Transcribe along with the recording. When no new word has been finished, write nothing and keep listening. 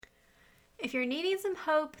If you're needing some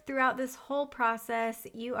hope throughout this whole process,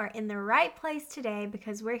 you are in the right place today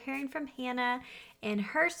because we're hearing from Hanna, and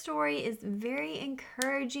her story is very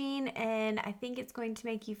encouraging, and I think it's going to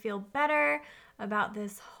make you feel better about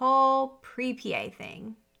this whole pre-PA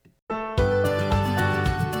thing.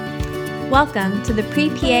 Welcome to the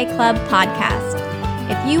Pre-PA Club podcast.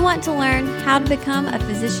 If you want to learn how to become a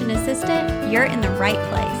physician assistant, you're in the right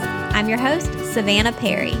place. I'm your host, Savannah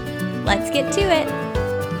Perry. Let's get to it.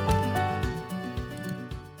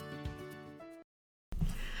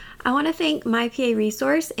 I want to thank My PA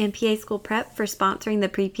Resource and PA School Prep for sponsoring the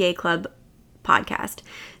Pre-PA Club podcast.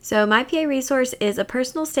 So My PA Resource is a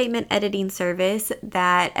personal statement editing service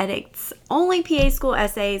that edits only PA school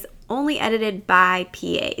essays, only edited by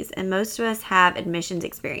PAs, and most of us have admissions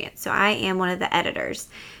experience. So I am one of the editors.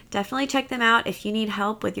 Definitely check them out if you need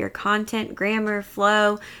help with your content, grammar,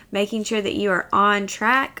 flow, making sure that you are on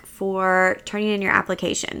track for turning in your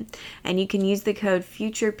application. And you can use the code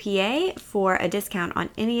FUTUREPA for a discount on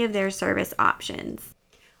any of their service options.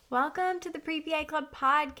 Welcome to the Pre-PA Club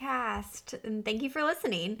podcast, and thank you for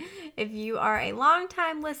listening. If you are a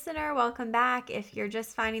longtime listener, welcome back. If you're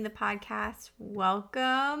just finding the podcast,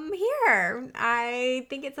 welcome here. I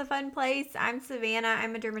think it's a fun place. I'm Savannah.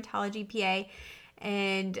 I'm a dermatology PA,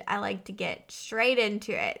 and I like to get straight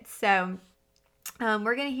into it. So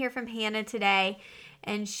we're going to hear from Hanna today,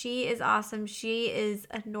 and she is awesome. She is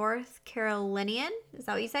a North Carolinian. Is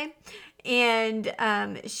that what you say? And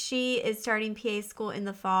she is starting PA school in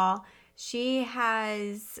the fall. She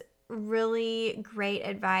has really great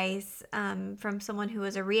advice from someone who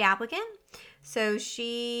was a reapplicant. So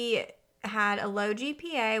she had a low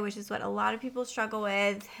GPA, which is what a lot of people struggle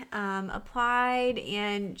with, applied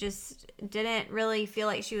and just didn't really feel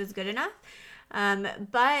like she was good enough.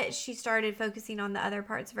 But she started focusing on the other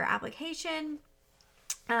parts of her application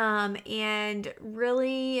and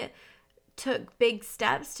really took big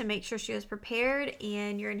steps to make sure she was prepared,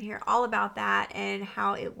 and you're going to hear all about that and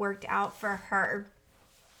how it worked out for her.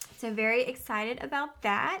 So very excited about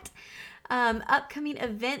that. Upcoming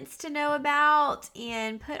events to know about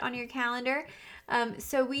and put on your calendar.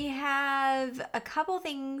 So we have a couple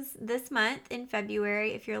things this month in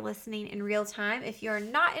February if you're listening in real time. If you're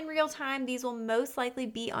not in real time, these will most likely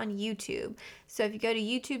be on YouTube. So if you go to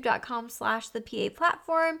youtube.com/the PA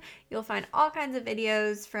platform, you'll find all kinds of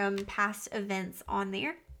videos from past events on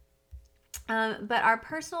there. But our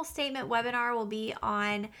personal statement webinar will be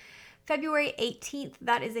on February 18th.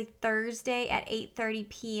 That is a Thursday at 8:30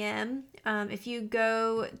 p.m. If you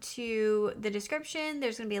go to the description,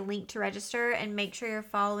 there's going to be a link to register, and make sure you're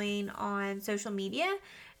following on social media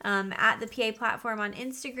at the PA platform on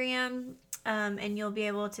Instagram, and you'll be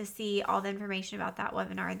able to see all the information about that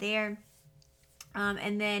webinar there.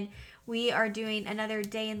 And then we are doing another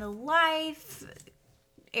day in the life,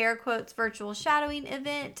 air quotes, virtual shadowing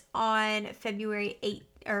event on February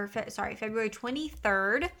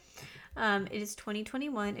 23rd. It is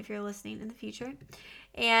 2021 if you're listening in the future.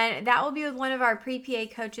 And that will be with one of our pre-PA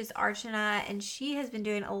coaches, Archana, and she has been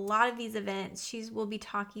doing a lot of these events. She will be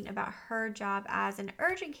talking about her job as an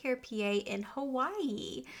urgent care PA in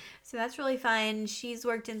Hawaii. So that's really fun. She's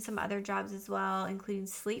worked in some other jobs as well, including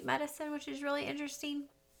sleep medicine, which is really interesting.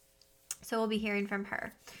 So we'll be hearing from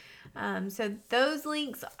her. So those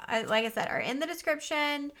links, like I said, are in the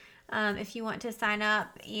description. If you want to sign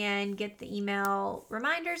up and get the email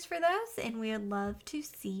reminders for those, and we would love to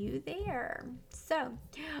see you there. So,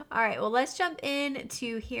 all right, well, let's jump in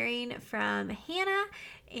to hearing from Hanna,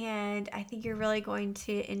 and I think you're really going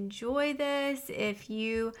to enjoy this. If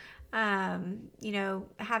you, have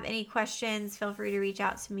any questions, feel free to reach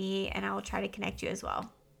out to me, and I will try to connect you as well.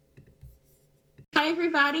 Hi,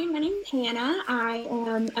 everybody. My name is Hanna. I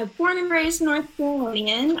am a born and raised North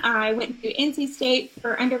Carolinian. I went to NC State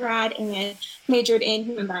for undergrad and majored in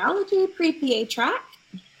human biology, pre-PA track.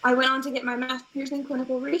 I went on to get my master's in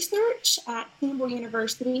clinical research at Campbell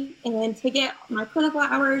University, and to get my clinical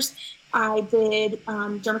hours, I did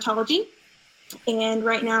dermatology. And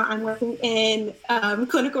right now I'm working in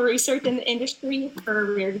clinical research in the industry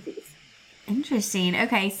for rare disease. Interesting.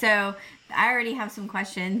 Okay, so I already have some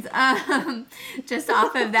questions just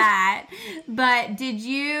off of that. But did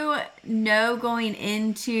you know going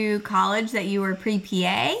into college that you were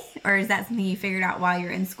pre-PA, or is that something you figured out while you're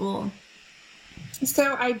in school?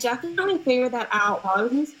 So I definitely figured that out while I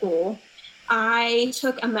was in school. I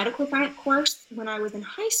took a medical science course when I was in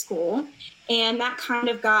high school, and that kind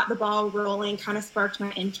of got the ball rolling, kind of sparked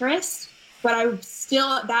my interest. But I still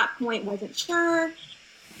at that point wasn't sure.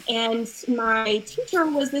 And my teacher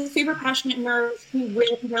was this super passionate nurse who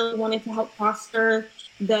really, really wanted to help foster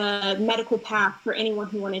the medical path for anyone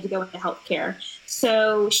who wanted to go into healthcare.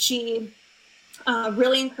 So she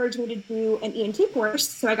really encouraged me to do an ENT course.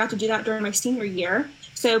 So I got to do that during my senior year.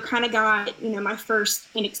 So kind of got, my first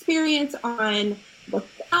experience on what's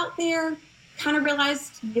out there. Kind of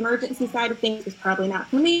realized the emergency side of things was probably not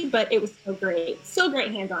for me, but it was still great. Still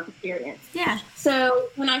great hands-on experience. Yeah. So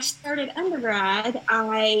when I started undergrad,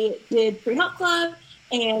 I did pre-health club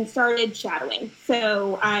and started shadowing.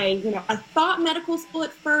 So I thought medical school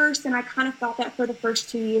at first, and I kind of thought that for the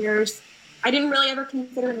first 2 years. I didn't really ever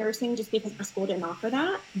consider nursing just because my school didn't offer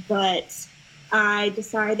that. But I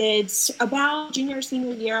decided about junior or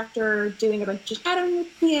senior year, after doing a bunch of shadowing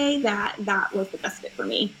with PA, that was the best fit for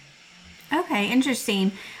me. Okay,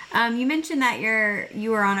 interesting. You mentioned that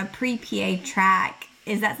you were on a pre-PA track.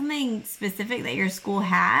 Is that something specific that your school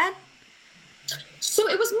had? So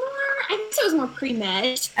it was more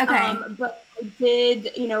pre-med. Okay. But I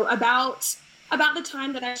did, about the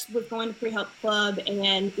time that I was going to pre-health club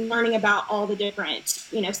and learning about all the different,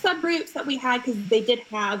 subgroups that we had, because they did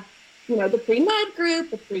have, the pre-med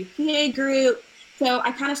group, the pre-PA group. So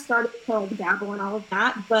I kind of started to dabble in all of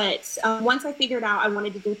that. But once I figured out I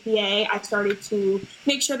wanted to do PA, I started to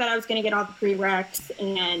make sure that I was going to get all the prereqs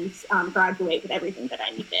and graduate with everything that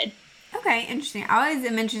I needed. Okay, interesting. I always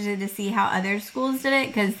am interested to see how other schools did it,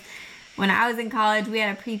 because when I was in college, we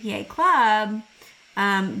had a pre-PA club,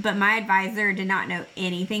 but my advisor did not know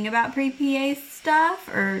anything about pre-PA stuff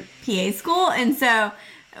or PA school. And so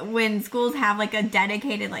when schools have like a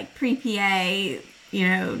dedicated like pre-PA,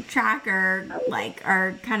 tracker, like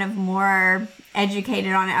are kind of more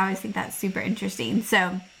educated on it, I always think that's super interesting.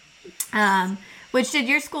 So, which did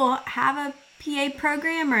your school have a PA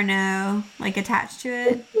program or no, like attached to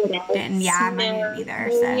it? Didn't. Yeah, mine didn't either.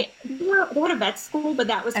 So they had a vet school, but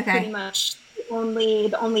that was pretty much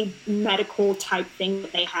the only medical type thing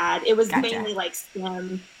that they had. It was mainly like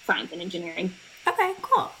STEM, science and engineering. Okay,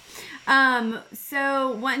 cool.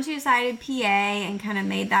 So once you decided PA and kind of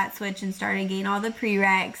made that switch and started getting all the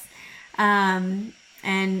prereqs, and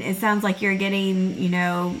it sounds like you're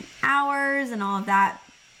getting, hours and all of that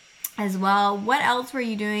as well. What else were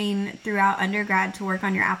you doing throughout undergrad to work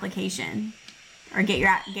on your application or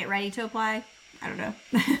get ready to apply? I don't know.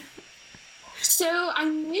 So I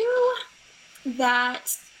knew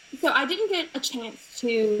that, so I didn't get a chance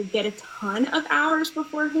to get a ton of hours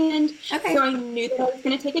beforehand. Okay. So I knew that I was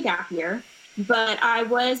going to take a gap year, but I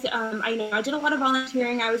was, I did a lot of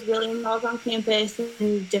volunteering. I was really involved on campus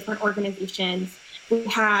in different organizations. We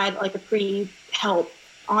had like a pre-help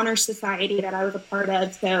honor society that I was a part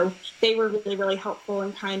of. So they were really, really helpful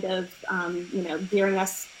in kind of, gearing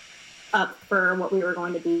us up for what we were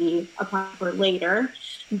going to be applying for later.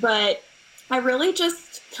 But I really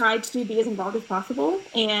just tried to be as involved as possible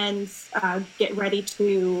and get ready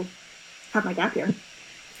to have my gap year.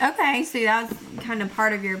 Okay, so that was kind of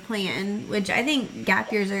part of your plan, which I think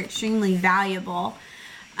gap years are extremely valuable.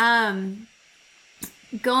 Going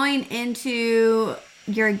into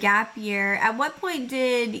your gap year, at what point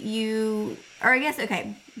did you, or I guess,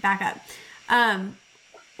 okay, back up.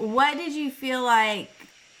 What did you feel like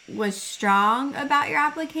was strong about your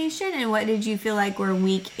application, and what did you feel like were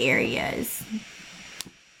weak areas?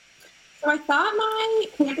 So I thought my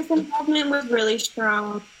campus involvement was really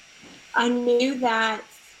strong. I knew that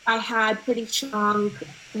I had pretty strong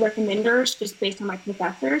recommenders just based on my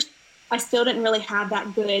professors. I still didn't really have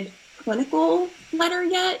that good clinical letter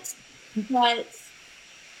yet, but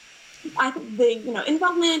I think the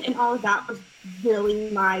involvement and all of that was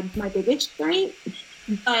really my biggest strength.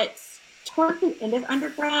 But towards the end of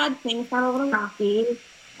undergrad, things got a little rocky.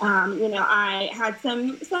 I had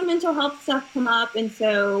some mental health stuff come up, and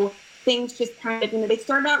so things just kind of, they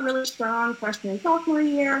started out really strong freshman and sophomore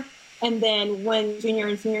year. And then when junior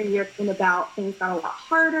and senior year came about, things got a lot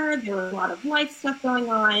harder. There was a lot of life stuff going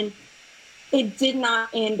on. It did not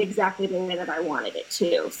end exactly the way that I wanted it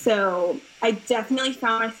to. So I definitely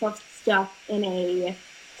found myself stuck in a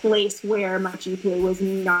place where my GPA was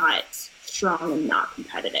not strong and not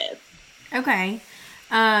competitive. Okay.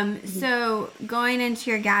 So going into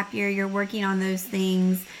your gap year, you're working on those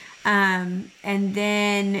things. And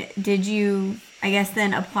then did you, I guess,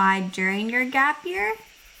 then apply during your gap year?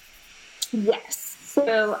 Yes.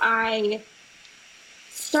 So I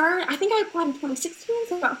think I applied in 2016,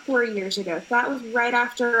 so about 4 years ago. So that was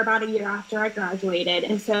about a year after I graduated.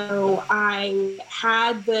 And so I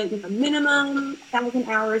had the minimum 1,000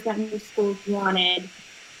 hours that most schools wanted.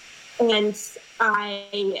 And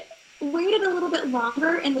I waited a little bit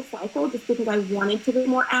longer in the cycle just because I wanted to get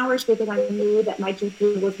more hours, because I knew that my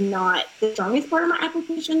GPA was not the strongest part of my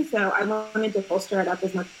application. So I wanted to bolster it up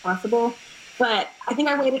as much as possible. But I think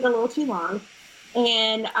I waited a little too long.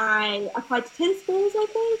 And I applied to 10 schools, I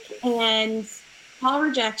think. And all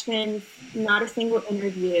rejections, not a single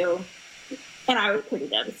interview, and I was pretty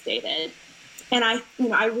devastated. And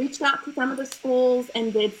I reached out to some of the schools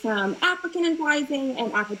and did some applicant advising,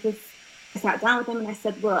 and I sat down with them and I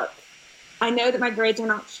said, look, I know that my grades are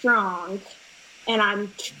not strong and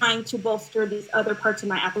I'm trying to bolster these other parts of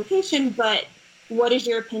my application, but what is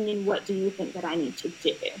your opinion? What do you think that I need to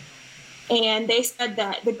do? And they said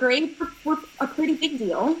that the grades were a pretty big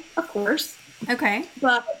deal, of course. Okay.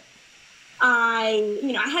 But I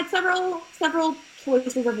had several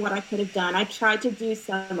choices of what I could have done. I tried to do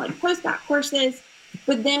some like post-bac courses,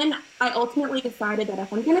 but then I ultimately decided that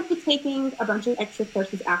if I'm going to be taking a bunch of extra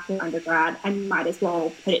courses after undergrad, I might as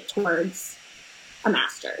well put it towards a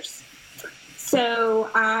master's. So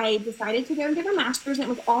I decided to go and get a master's, and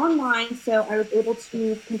it was all online, so I was able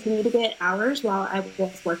to continue to get hours while I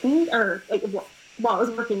was working, while I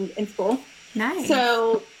was working in school. Nice.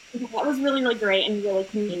 So that was really, really great and really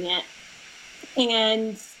convenient.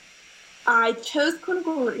 And I chose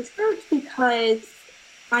clinical research because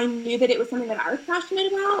I knew that it was something that I was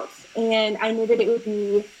passionate about, and I knew that it would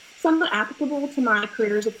be somewhat applicable to my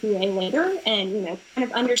career as a PA later, and kind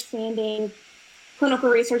of understanding clinical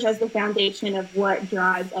research as the foundation of what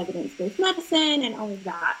drives evidence-based medicine and all of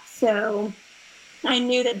that. So I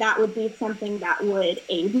knew that that would be something that would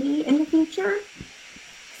aid me in the future.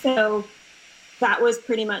 So that was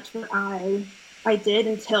pretty much what I did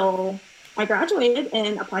until I graduated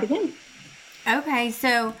and applied again. Okay,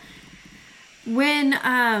 so when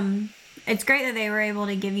it's great that they were able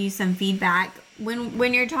to give you some feedback.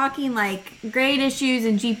 When you're talking like grade issues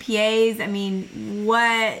and GPAs, I mean,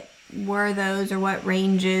 what were those, or what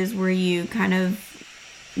ranges were you kind of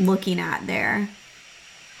looking at there?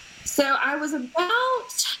 So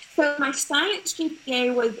my science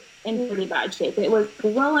GPA was in pretty bad shape. It was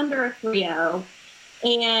well under a 3.0,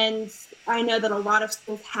 and I know that a lot of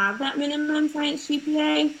schools have that minimum science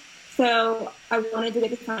GPA, so I wanted to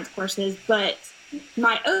get the science courses, but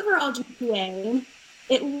my overall GPA,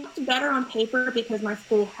 it looked better on paper because my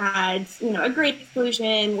school had, a grade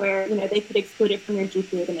exclusion where, they could exclude it from your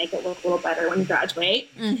GPA to make it look a little better when you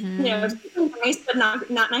graduate. Mm-hmm. It was nice, but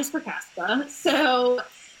not nice for CASPA. So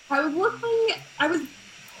I was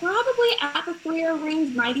probably at the 3.0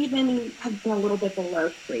 range, might even have been a little bit below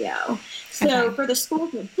 3.0. So okay. For the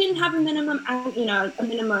schools that didn't have a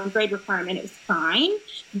minimum grade requirement, it was fine.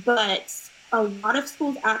 But a lot of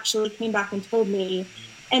schools actually came back and told me,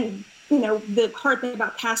 and the hard thing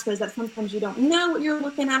about CASPA is that sometimes you don't know what you're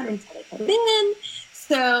looking at until they put it in.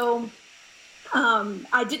 So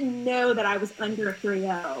I didn't know that I was under a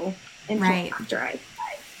 3.0 until after I applied.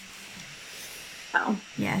 So.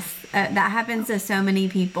 Yes, that happens to so many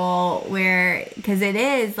people because it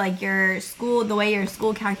is like your school, the way your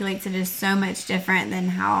school calculates it is so much different than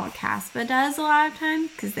how CASPA does a lot of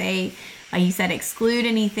times, because they, like you said, exclude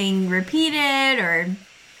anything repeated, or,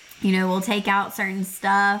 will take out certain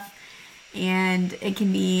stuff. And it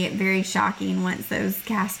can be very shocking once those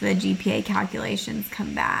CASPA GPA calculations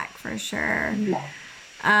come back, for sure.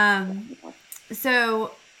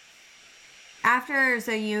 So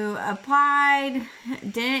you applied,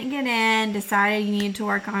 didn't get in, decided you needed to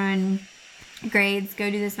work on grades, go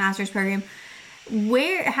do this master's program.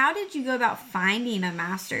 How did you go about finding a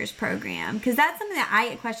master's program? Because that's something that I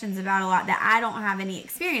get questions about a lot that I don't have any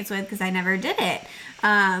experience with because I never did it.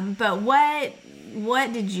 But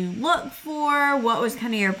what did you look for? What was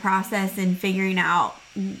kind of your process in figuring out,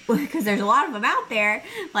 because there's a lot of them out there,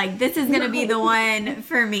 like this is going to be the one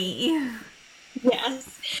for me?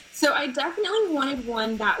 Yes. So I definitely wanted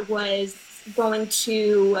one that was going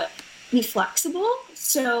to be flexible.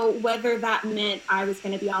 So whether that meant I was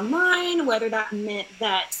going to be online, whether that meant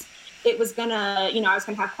that it was going to, I was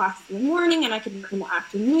going to have classes in the morning and I could work in the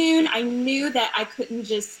afternoon. I knew that I couldn't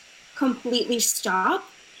just completely stop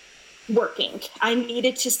working. I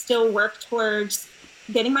needed to still work towards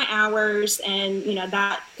getting my hours, and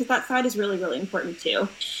that, because that side is really, really important too.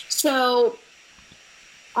 So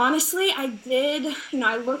honestly, I did,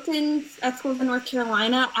 I looked at schools in North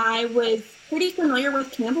Carolina. I was pretty familiar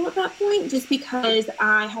with Campbell at that point, just because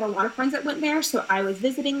I had a lot of friends that went there. So I was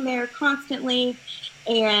visiting there constantly,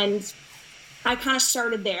 and I kind of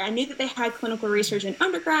started there. I knew that they had clinical research in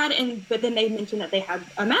undergrad, but then they mentioned that they had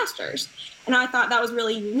a master's. And I thought that was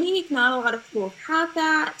really unique. Not a lot of schools have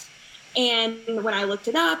that. And when I looked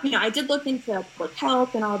it up, I did look into public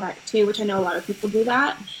health and all that too, which I know a lot of people do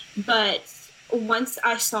that. But once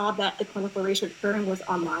I saw that the clinical research program was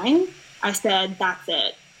online, I said, that's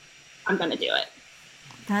it. I'm going to do it.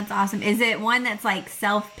 That's awesome. Is it one that's like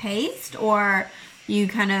self-paced, or you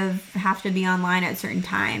kind of have to be online at certain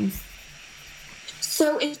times?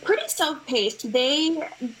 So it's pretty self-paced.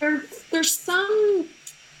 There's some,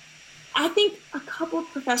 I think a couple of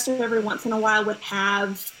professors every once in a while would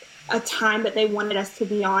have a time that they wanted us to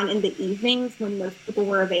be on in the evenings when most people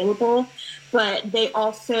were available. But they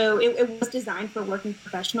also, it was designed for working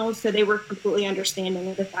professionals, so they were completely understanding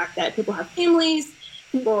of the fact that people have families,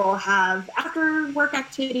 people have after work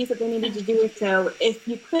activities that they needed to do. So if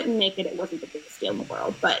you couldn't make it, it wasn't the biggest deal in the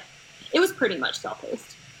world, but it was pretty much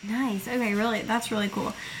self-paced. Nice. Okay, really, that's really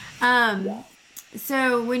cool. Yeah.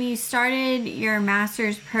 So when you started your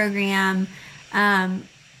master's program,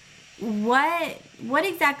 what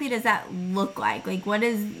exactly does that look like? Like, what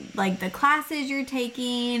is like the classes you're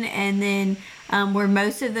taking, and then were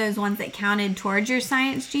most of those ones that counted towards your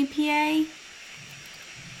science GPA?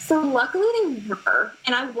 So luckily they were,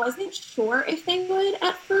 and I wasn't sure if they would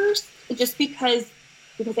at first, just because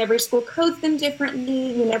every school codes them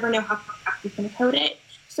differently. You never know how fast you can code it.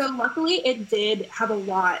 So luckily it did have a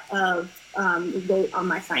lot of weight on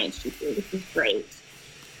my science GPA, which is great.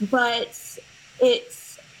 But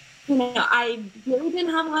it's, I really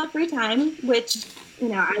didn't have a lot of free time, which,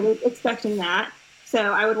 I was expecting that.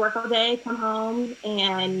 So I would work all day, come home,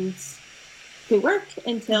 and do work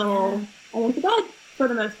until I went to bed for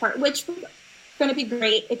the most part, which was going to be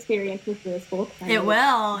great experience with this school. It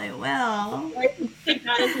will. Take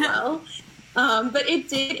that as well. But it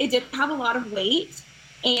did have a lot of weight.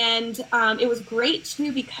 And it was great,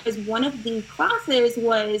 too, because one of the classes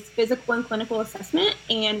was physical and clinical assessment,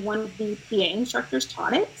 and one of the PA instructors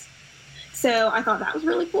taught it. So I thought that was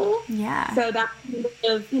really cool. Yeah. So that kind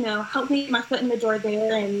of, helped me get my foot in the door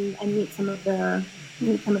there and meet some of the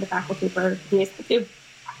faculty for PA school, too.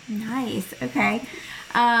 Nice. Okay.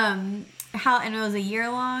 And it was a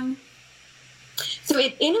year long? So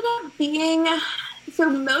it ended up being,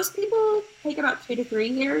 so most people take about 2 to 3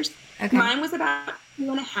 years. Okay. Mine was about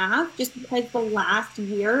 2.5, just because the last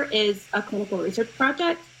year is a clinical research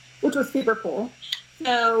project, which was super cool.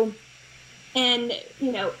 So, and,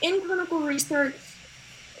 in clinical research,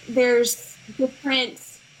 there's different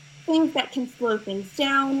things that can slow things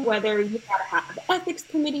down, whether you got to have the ethics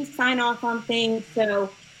committee sign off on things. So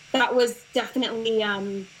that was definitely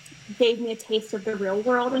gave me a taste of the real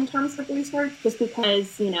world in terms of research, just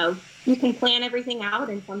because, you can plan everything out,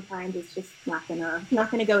 and sometimes it's just not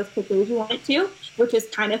gonna go as quickly as you want it to, which is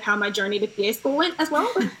kind of how my journey to PA school went as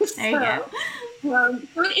well. There you go. So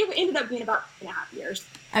it ended up being about 2.5 years.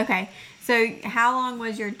 Okay. So how long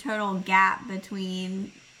was your total gap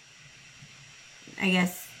between, I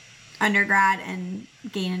guess, undergrad and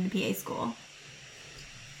getting into PA school?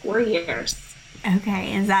 4 years.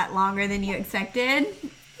 Okay. Is that longer than you expected?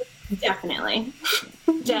 Definitely.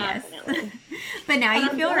 Definitely. But now you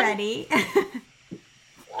feel ready.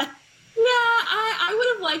 I would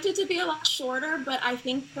have liked it to be a lot shorter, but I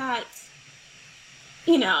think that,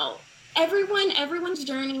 everyone's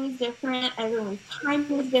journey is different, everyone's time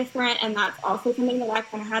is different, and that's also something that I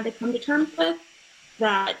kind of had to come to terms with,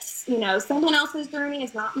 that, someone else's journey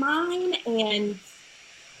is not mine, and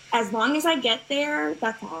as long as I get there,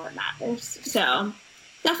 that's all that matters. So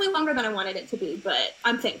definitely longer than I wanted it to be, but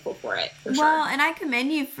I'm thankful for it, for sure. Well, and I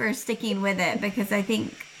commend you for sticking with it, because I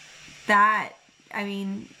think that,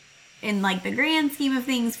 in like the grand scheme of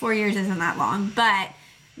things, 4 years isn't that long, but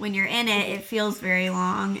when you're in it, it feels very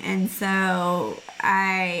long. And so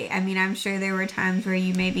I'm sure there were times where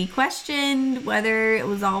you maybe questioned whether it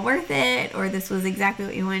was all worth it, or this was exactly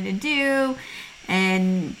what you wanted to do.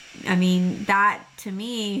 And that to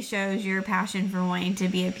me shows your passion for wanting to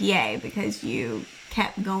be a PA, because you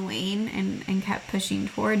kept going and kept pushing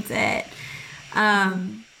towards it,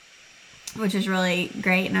 which is really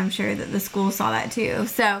great. And I'm sure that the school saw that too.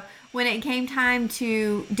 So when it came time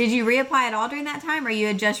to, did you reapply at all during that time, or you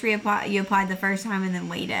had just you applied the first time and then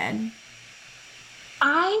waited?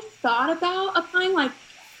 I thought about applying like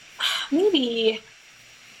maybe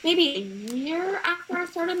a year after I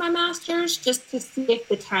started my master's, just to see if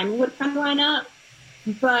the timing would kind of line up.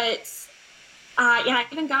 But I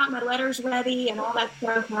even got my letters ready and all that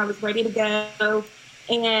stuff, and I was ready to go.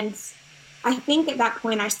 And I think at that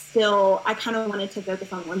point, I kind of wanted to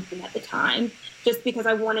focus on one thing at the time, just because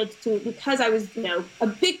I wanted to, because I was, a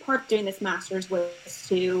big part of doing this master's was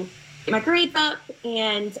to get my grades up,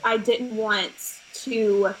 and I didn't want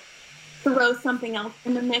to throw something else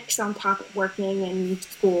in the mix on top of working in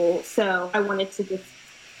school. So I wanted to just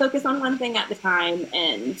focus on one thing at the time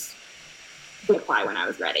and reapply when I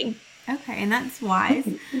was ready. Okay, and that's wise.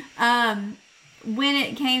 When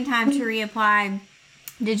it came time to reapply,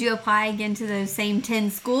 did you apply again to those same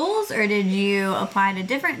 10 schools, or did you apply to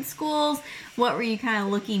different schools? What were you kind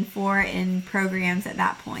of looking for in programs at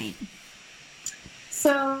that point?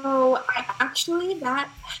 So I actually had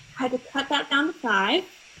to cut that down to 5.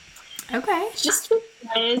 Okay. Just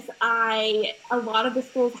because a lot of the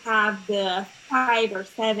schools have the 5 or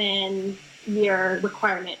 7 year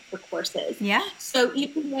requirement for courses. Yeah. So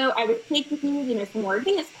even though I was taking, some more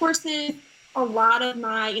advanced courses, a lot of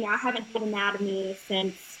my, I haven't had anatomy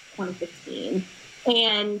since 2015.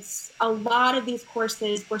 And a lot of these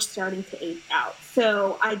courses were starting to age out.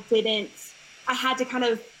 So I had to kind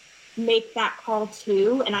of make that call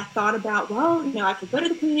too. And I thought about, well, I could go to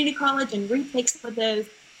the community college and retake some of those.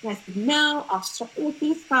 And I said, no, I'll start with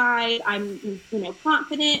these 5. I'm,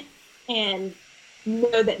 confident and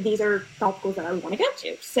know that these are golf schools that I want to go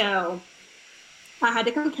to. So I had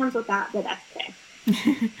to come to terms with that, but that's okay.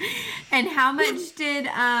 And how much did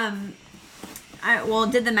the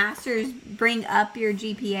masters bring up your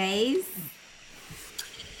GPAs?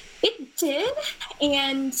 It did.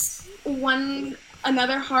 And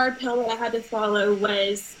another hard pill that I had to swallow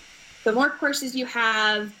was the more courses you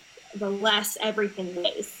have, the less everything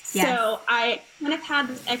weighs. Yes. So I kind of had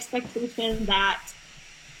this expectation that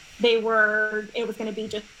it was going to be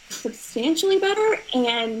just substantially better.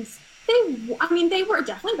 And they were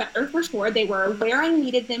definitely better for sure. They were where I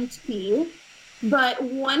needed them to be. But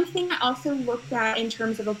one thing I also looked at in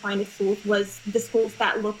terms of applying to schools was the schools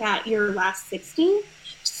that look at your last 60.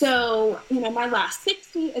 So, my last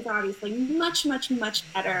 60 is obviously much, much, much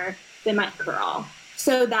better than my curl.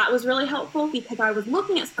 So that was really helpful because I was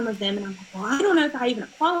looking at some of them and I'm like, well, I don't know if I even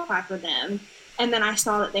qualify for them. And then I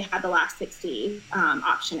saw that they had the last 60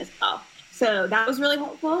 option as well. So that was really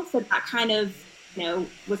helpful. So that kind of,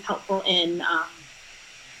 was helpful in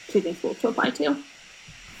choosing schools to apply to.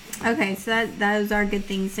 Okay, so those are good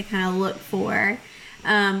things to kind of look for.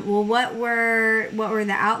 Well, what were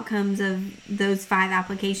the outcomes of those 5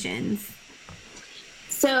 applications?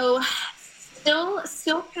 So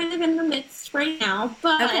still kind of in the midst right now,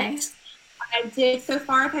 but okay. I did so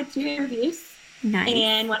far. I've had 2 interviews. Nice.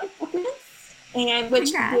 And one acceptance, and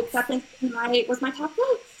which the acceptance was my top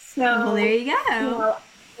choice. So well, there you go.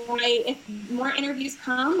 If more interviews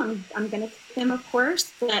come, I'm going to take them, of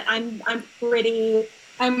course. But I'm pretty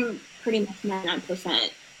much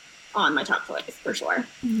 99% on my top choice for sure.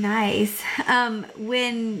 Nice.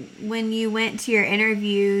 When you went to your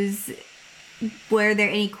interviews, were there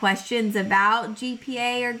any questions about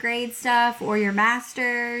GPA or grade stuff or your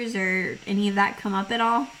masters or any of that come up at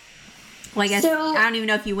all? Well, I guess I don't even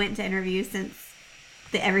know if you went to interviews since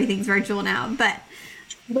everything's virtual now, but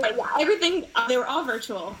yeah, everything, they were all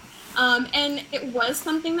virtual. And it was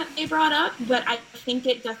something that they brought up, but I think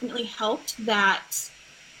it definitely helped that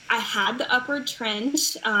I had the upward trend.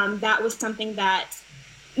 That was something that,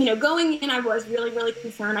 going in, I was really, really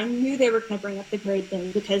concerned. I knew they were going to bring up the grade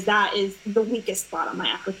thing because that is the weakest spot on my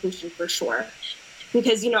application for sure.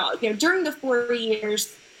 Because, during the 4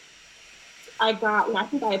 years, I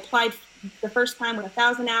think I applied the first time with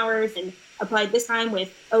 1,000 hours and applied this time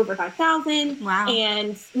with over 5,000. Wow.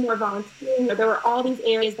 And more volunteering. There were all these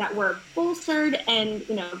areas that were bolstered and,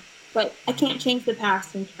 but I can't change the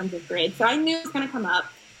past in terms of grade. So I knew it was going to come up.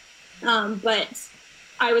 But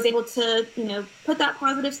I was able to, put that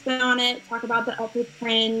positive spin on it, talk about the upward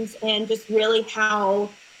trends and just really how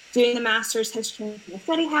doing the master's has changed my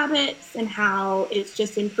study habits and how it's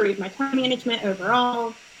just improved my time management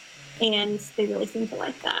overall. And they really seem to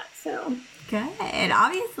like that. So good.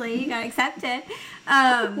 Obviously, you got accepted.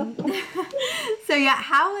 So yeah,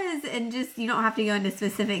 and just, you don't have to go into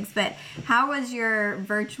specifics, but how was your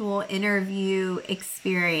virtual interview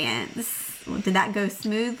experience? Did that go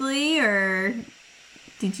smoothly, or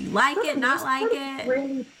did you like it, not like it?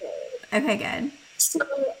 Really good. Okay, good. So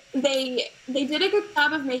they did a good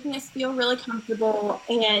job of making us feel really comfortable,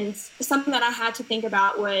 and something that I had to think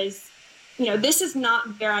about was, this is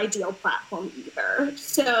not their ideal platform either.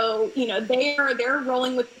 So, they're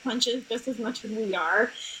rolling with the punches just as much as we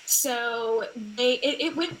are. So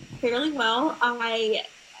it went fairly well. I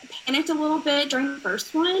panicked a little bit during the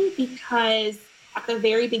first one because at the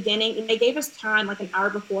very beginning, they gave us time like an hour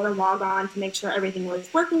before to log on to make sure everything was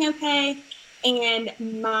working okay. And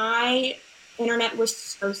my internet was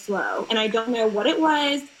so slow. And I don't know what it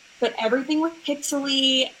was, but everything was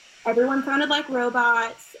pixely. Everyone sounded like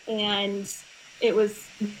robots, and it was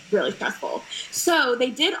really stressful. So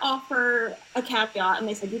they did offer a caveat, and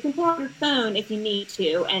they said, you can pull out your phone if you need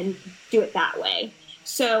to and do it that way.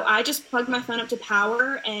 So I just plugged my phone up to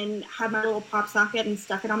power and had my little pop socket and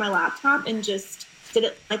stuck it on my laptop and just did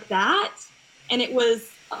it like that. And it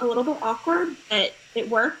was a little bit awkward, but it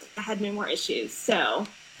worked. I had no more issues. So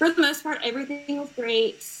for the most part, everything was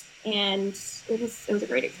great, and it was a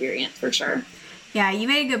great experience for sure. Yeah, you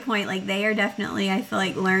made a good point. Like, they are definitely, I feel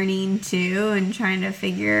like, learning too and trying to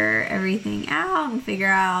figure everything out and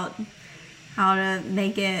figure out how to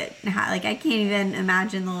make it, like, I can't even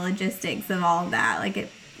imagine the logistics of all of that. Like,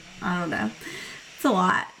 I don't know. It's a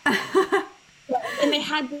lot. And they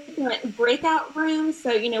had different breakout rooms.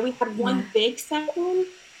 So, we had one big session,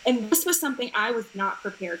 and this was something I was not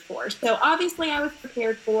prepared for. So obviously I was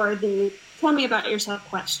prepared for the tell me about yourself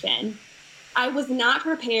question. I was not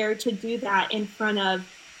prepared to do that in front of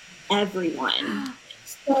everyone.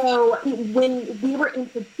 So when we were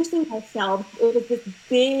introducing ourselves, it was this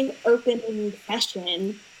big opening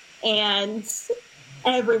session, and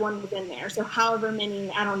everyone was in there. So however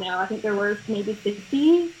many, I don't know, I think there were maybe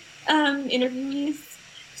 50 interviewees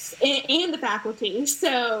and the faculty.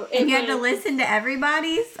 So you had to listen to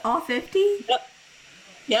everybody's, all 50?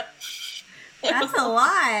 Yep. That's a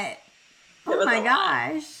lot. Oh my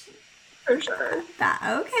gosh. For sure.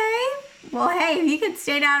 Okay. Well, hey, if you could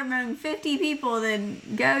stand out among 50 people, then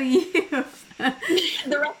go you. The rest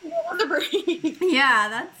of it was a break.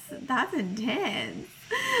 Yeah, that's intense.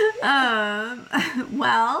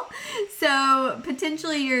 Well, so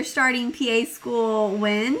potentially you're starting PA school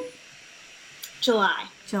when? July.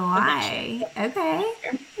 Okay.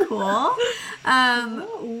 Cool.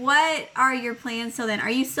 What are your plans till then?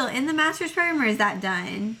 Are you still in the master's program, or is that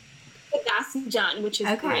done? That's done, which is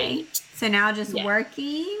great. So now just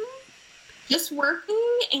working? Just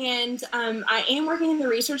working, and I am working in the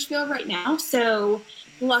research field right now. So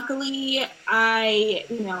luckily, I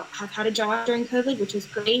have had a job during COVID, which is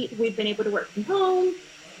great. We've been able to work from home.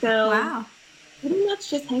 So pretty much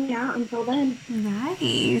just hanging out until then.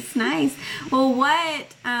 Nice. Well,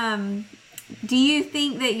 what do you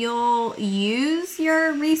think that you'll use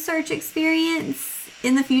your research experience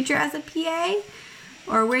in the future as a PA?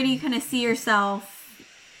 Or where do you kind of see yourself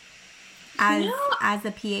as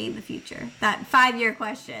a PA in the future? That 5-year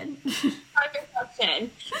question. 5-year question.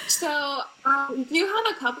 So I do have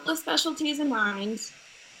a couple of specialties in mind,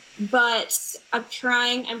 but I'm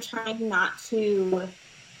trying not to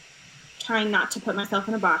put myself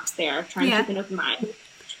in a box there. Trying to keep an open mind.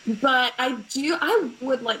 But I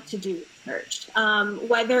would like to do research,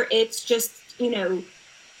 whether it's just,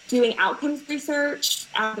 doing outcomes research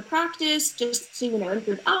out of the practice, just to,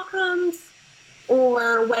 improve outcomes,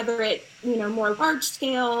 or whether it's, more large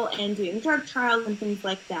scale and doing drug trials and things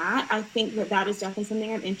like that. I think that is definitely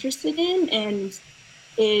something I'm interested in, and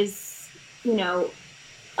is, there's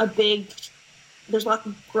lots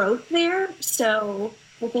of growth there. So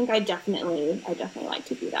I think I definitely like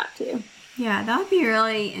to do that too. Yeah, that would be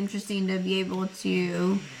really interesting to be able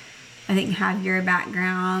to, I think, have your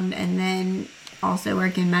background and then also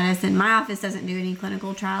work in medicine. My office doesn't do any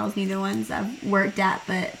clinical trials, neither ones I've worked at,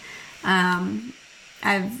 but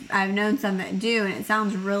I've known some that do, and it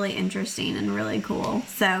sounds really interesting and really cool.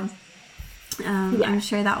 So I'm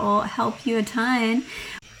sure that will help you a ton.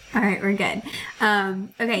 All right, we're good.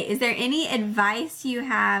 Okay, is there any advice you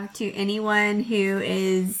have to anyone who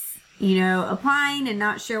is, applying and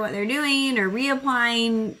not sure what they're doing, or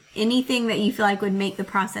reapplying, anything that you feel like would make the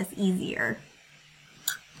process easier?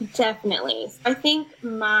 Definitely. I think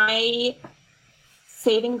my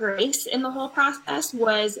saving grace in the whole process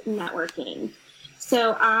was networking.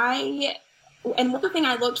 So one thing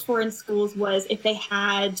I looked for in schools was if they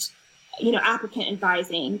had, applicant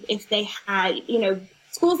advising, if they had,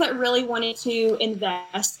 schools that really wanted to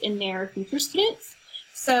invest in their future students.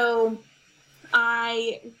 So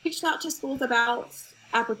I reached out to schools about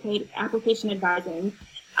application advising.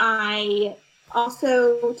 I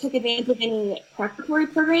also took advantage of any preparatory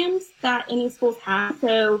programs that any schools have.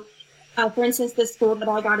 So, for instance, the school that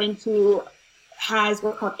I got into has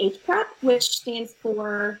what's called HPrep, which stands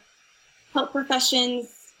for Health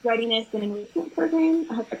Professions Readiness and Enrichment Program.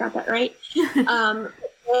 I hope I got that right.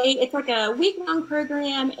 It's like a week-long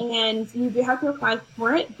program, and you do have to apply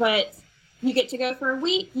for it, but you get to go for a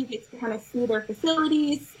week. You get to kind of see their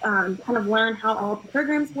facilities, kind of learn how all the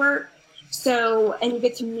programs work. So, and you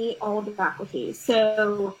get to meet all of the faculty.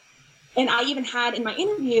 So, and I even had in my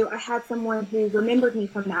interview, I had someone who remembered me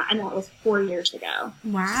from that, and that was 4 years ago.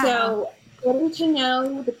 Wow. So, getting to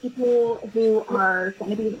know the people who are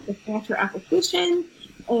going to be looking at your application,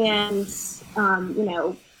 and,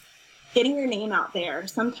 getting your name out there.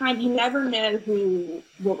 Sometimes you never know who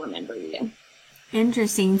will remember you.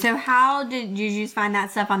 Interesting. So how did you just find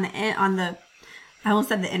that stuff on the I almost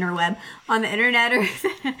said the interweb, on the internet, or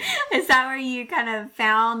is that where you kind of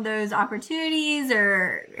found those opportunities,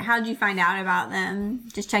 or how did you find out about them?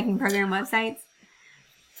 Just checking program websites?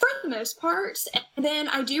 For the most part. And then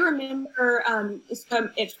I do remember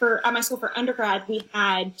at my school for undergrad, we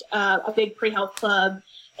had a big pre-health club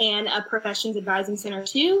and a professions advising center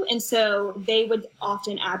too. And so they would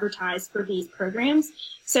often advertise for these programs.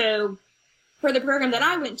 So for the program that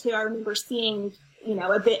I went to, I remember seeing,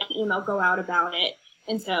 a bit of email go out about it.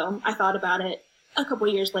 And so I thought about it a couple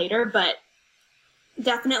years later, but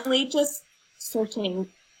definitely just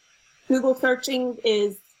Google searching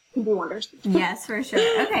can do wonders. Yes, for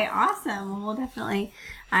sure. Okay, awesome. Well, we'll definitely,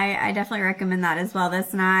 I definitely recommend that as well.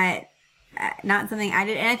 That's not something I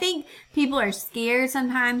did. And I think people are scared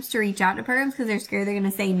sometimes to reach out to programs because they're scared they're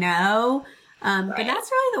going to say no. Right. But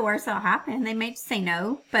that's really the worst that'll happen. They may just say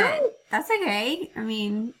no, but right. That's okay. I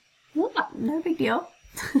mean, no big deal.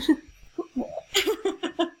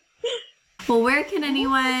 Well, where can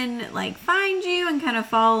anyone find you and kind of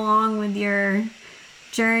follow along with your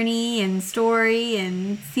journey and story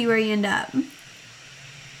and see where you end up?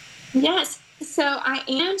 Yes. So I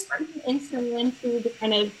am starting an Instagram to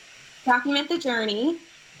kind of document the journey,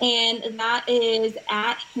 and that is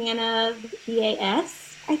at Hanna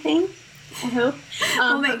PAS, I think. I hope.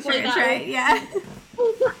 We'll make sure it's right. Yeah.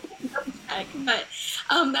 But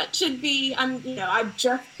that should be. I've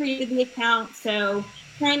just created the account, so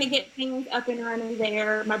trying to get things up and running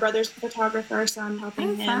there. My brother's a photographer, so I'm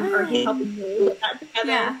helping him, or he's helping me put that together.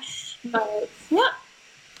 Yeah. But yeah.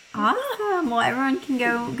 Awesome. Well, everyone can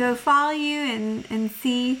go follow you and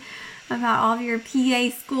see about all of your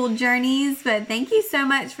PA school journeys. But thank you so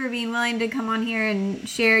much for being willing to come on here and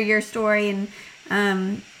share your story.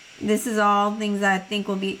 And this is all things that I think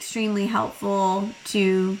will be extremely helpful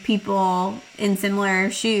to people in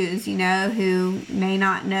similar shoes, who may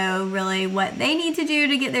not know really what they need to do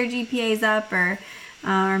to get their GPAs up, or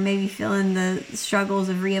maybe feeling the struggles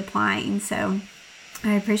of reapplying. So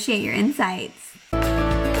I appreciate your insights.